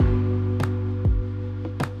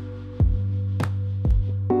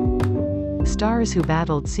Stars who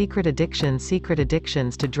battled secret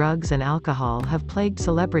addictions to drugs and alcohol have plagued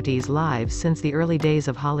celebrities' lives since the early days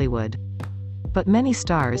of Hollywood. But many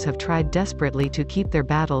stars have tried desperately to keep their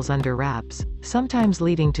battles under wraps, sometimes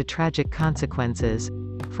leading to tragic consequences.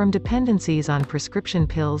 From dependencies on prescription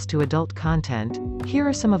pills to adult content, here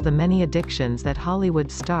are some of the many addictions that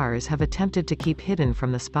Hollywood stars have attempted to keep hidden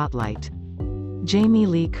from the spotlight. Jamie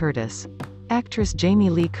Lee Curtis. Actress Jamie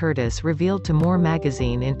Lee Curtis revealed to More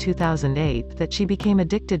magazine in 2008 that she became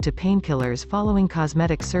addicted to painkillers following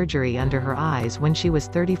cosmetic surgery under her eyes when she was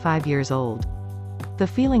 35 years old. "The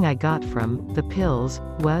feeling I got from the pills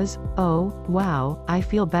was, oh, wow, I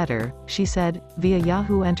feel better," she said, via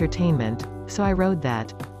Yahoo Entertainment, "so I rode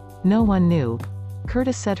that. No one knew."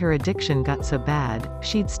 Curtis said her addiction got so bad,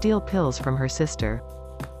 she'd steal pills from her sister.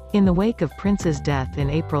 In the wake of Prince's death in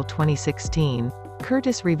April 2016,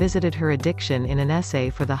 Curtis revisited her addiction in an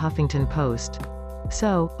essay for the Huffington Post.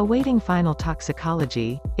 So, awaiting final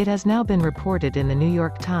toxicology, it has now been reported in the New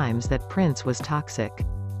York Times that Prince was toxic.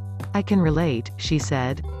 "I can relate," she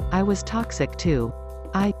said. "I was toxic too.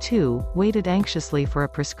 I, too, waited anxiously for a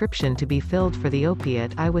prescription to be filled for the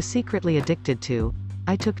opiate I was secretly addicted to.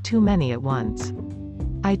 I took too many at once.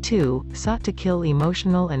 I, too, sought to kill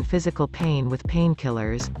emotional and physical pain with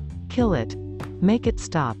painkillers. Kill it. Make it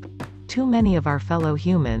stop. Too many of our fellow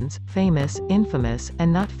humans, famous, infamous,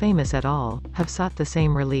 and not famous at all, have sought the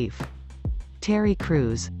same relief." Terry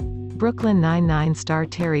Crews. Brooklyn Nine-Nine star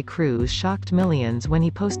Terry Crews shocked millions when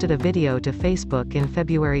he posted a video to Facebook in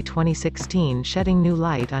February 2016 shedding new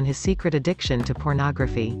light on his secret addiction to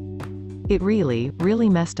pornography. "It really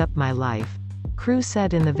messed up my life," Crews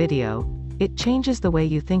said in the video. "It changes the way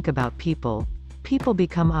you think about people. People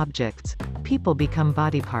become objects. People become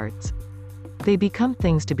body parts. They become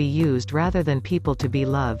things to be used rather than people to be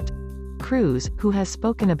loved." Crews, who has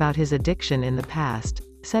spoken about his addiction in the past,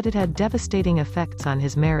 said it had devastating effects on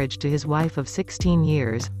his marriage to his wife of 16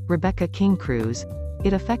 years, Rebecca King Crews.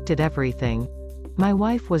 "It affected everything. My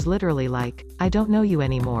wife was literally like, 'I don't know you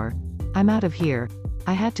anymore. I'm out of here.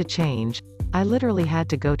 I had to change. I literally had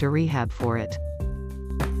to go to rehab for it.'"